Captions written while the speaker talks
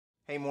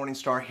Hey Morning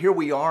Star, here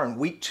we are in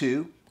week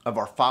 2 of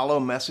our Follow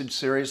message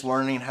series,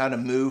 learning how to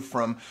move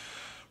from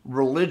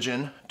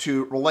religion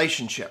to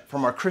relationship,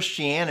 from our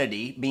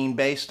Christianity being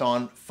based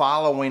on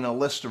following a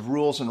list of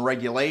rules and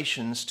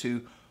regulations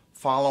to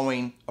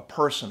following a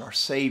person, our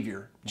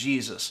Savior,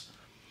 Jesus.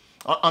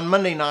 On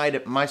Monday night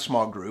at my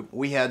small group,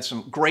 we had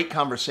some great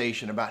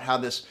conversation about how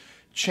this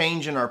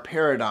change in our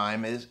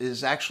paradigm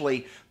is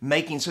actually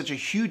making such a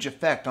huge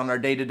effect on our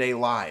day-to-day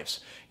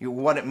lives.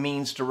 What it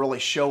means to really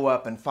show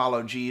up and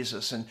follow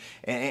Jesus.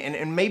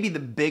 And maybe the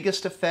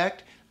biggest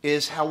effect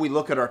is how we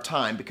look at our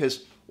time,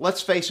 because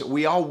let's face it,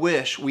 we all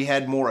wish we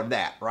had more of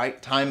that,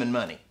 right? Time and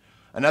money.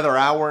 Another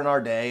hour in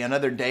our day,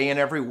 another day in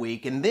every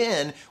week, and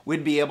then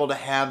we'd be able to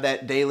have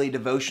that daily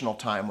devotional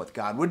time with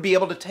God. We'd be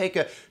able to take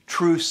a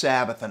true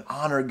Sabbath and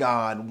honor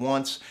God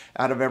once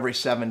out of every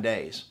 7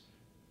 days.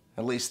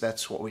 At least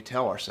that's what we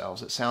tell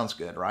ourselves. It sounds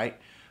good, right?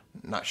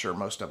 I'm not sure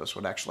most of us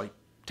would actually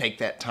take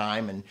that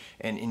time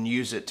and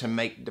use it to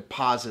make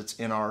deposits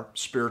in our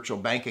spiritual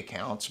bank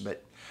accounts,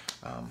 but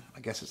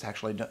I guess it's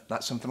actually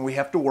not something we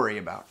have to worry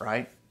about,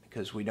 right?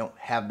 Because we don't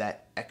have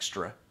that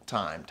extra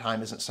time.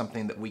 Time isn't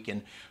something that we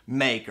can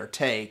make or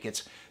take.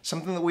 It's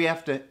something that we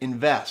have to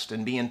invest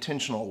and be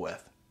intentional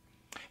with.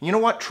 You know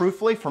what?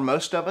 Truthfully, for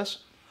most of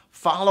us,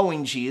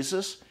 following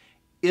Jesus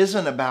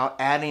isn't about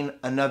adding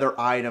another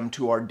item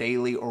to our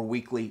daily or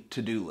weekly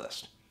to-do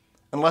list.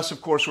 Unless,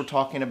 of course, we're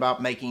talking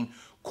about making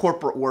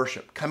corporate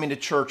worship, coming to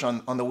church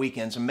on the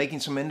weekends and making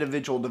some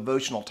individual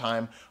devotional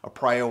time a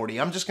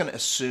priority. I'm just going to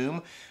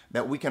assume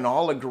that we can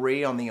all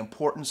agree on the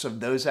importance of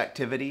those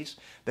activities,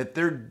 that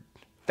they're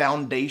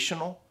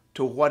foundational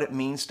to what it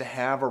means to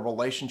have a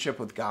relationship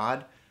with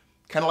God.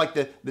 Kind of like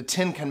the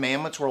Ten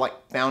Commandments were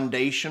like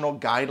foundational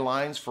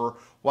guidelines for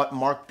what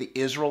marked the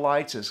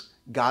Israelites as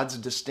God's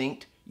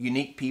distinct,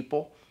 unique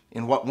people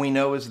in what we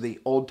know as the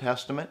Old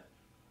Testament.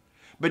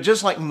 But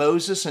just like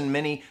Moses and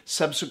many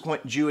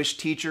subsequent Jewish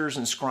teachers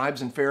and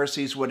scribes and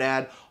Pharisees would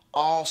add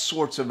all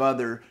sorts of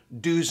other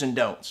do's and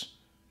don'ts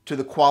to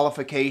the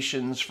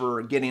qualifications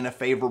for getting a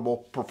favorable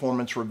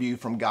performance review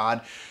from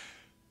God,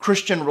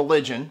 Christian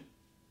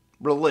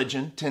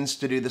religion tends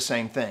to do the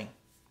same thing.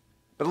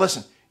 But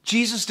listen,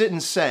 Jesus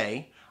didn't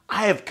say,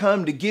 "I have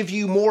come to give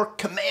you more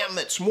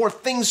commandments, more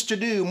things to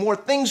do, more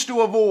things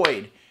to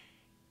avoid."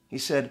 He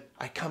said,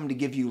 "I come to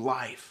give you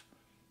life."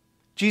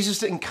 Jesus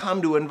didn't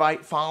come to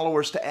invite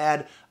followers to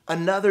add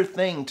another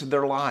thing to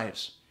their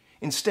lives.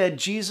 Instead,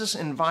 Jesus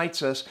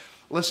invites us,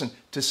 listen,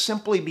 to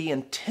simply be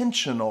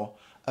intentional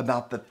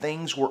about the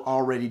things we're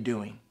already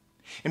doing.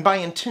 And by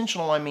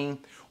intentional, I mean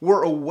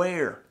we're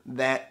aware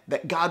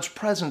that God's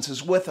presence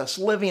is with us,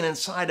 living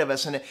inside of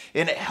us, and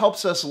it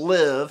helps us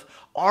live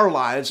our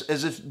lives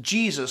as if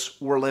Jesus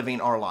were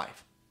living our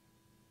life.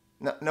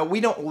 No,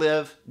 we don't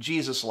live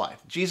Jesus'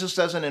 life. Jesus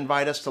doesn't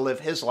invite us to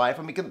live his life.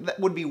 I mean, that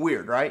would be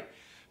weird, right?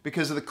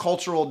 Because of the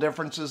cultural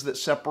differences that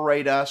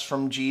separate us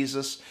from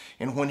Jesus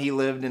and when he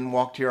lived and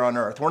walked here on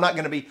earth. We're not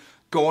going to be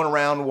going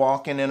around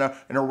walking in a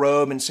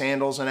robe and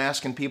sandals and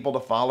asking people to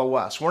follow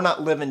us. We're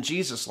not living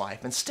Jesus'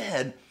 life.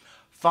 Instead,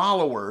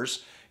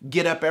 followers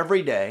get up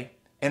every day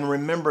and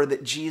remember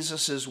that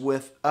Jesus is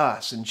with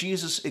us, and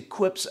Jesus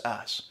equips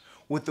us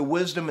with the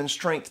wisdom and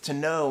strength to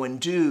know and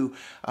do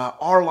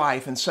our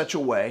life in such a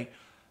way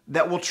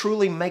that will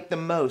truly make the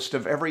most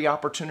of every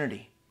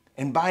opportunity.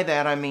 And by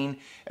that, I mean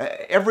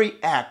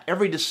every act,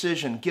 every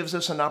decision gives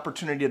us an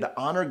opportunity to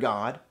honor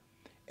God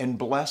and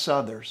bless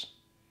others,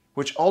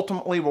 which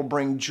ultimately will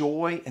bring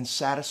joy and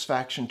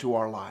satisfaction to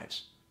our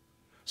lives.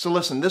 So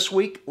listen, this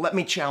week, let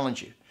me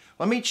challenge you.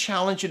 Let me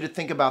challenge you to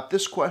think about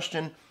this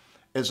question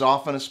as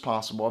often as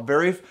possible. A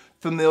very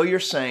familiar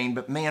saying,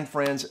 but man,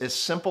 friends, as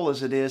simple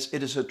as it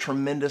is a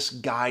tremendous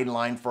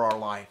guideline for our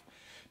life.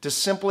 To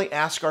simply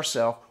ask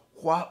ourselves,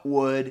 what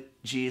would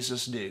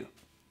Jesus do?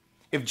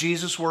 If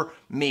Jesus were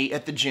me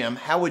at the gym,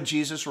 how would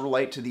Jesus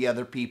relate to the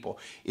other people?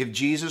 If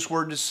Jesus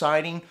were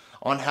deciding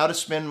on how to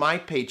spend my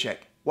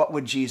paycheck, what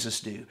would Jesus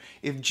do?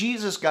 If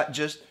Jesus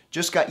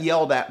just got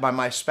yelled at by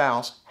my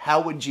spouse,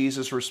 how would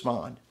Jesus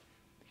respond?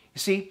 You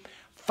see,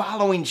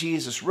 following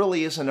Jesus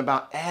really isn't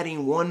about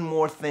adding one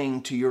more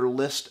thing to your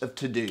list of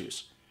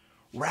to-dos.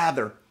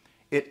 Rather,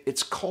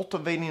 it's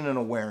cultivating an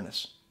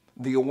awareness.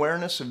 The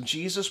awareness of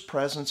Jesus'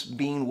 presence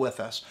being with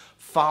us,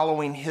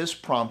 following his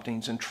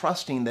promptings and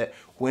trusting that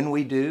when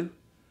we do,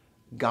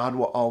 God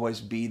will always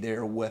be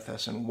there with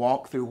us and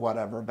walk through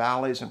whatever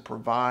valleys and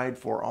provide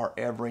for our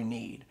every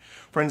need.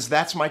 Friends,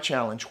 that's my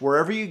challenge.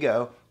 Wherever you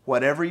go,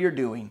 whatever you're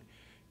doing,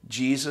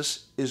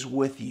 Jesus is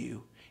with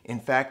you.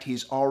 In fact,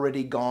 he's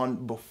already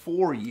gone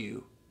before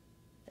you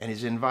and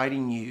is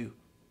inviting you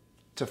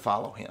to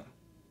follow him.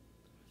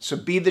 So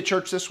be the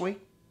church this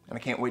week, and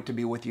I can't wait to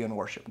be with you in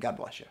worship. God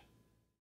bless you.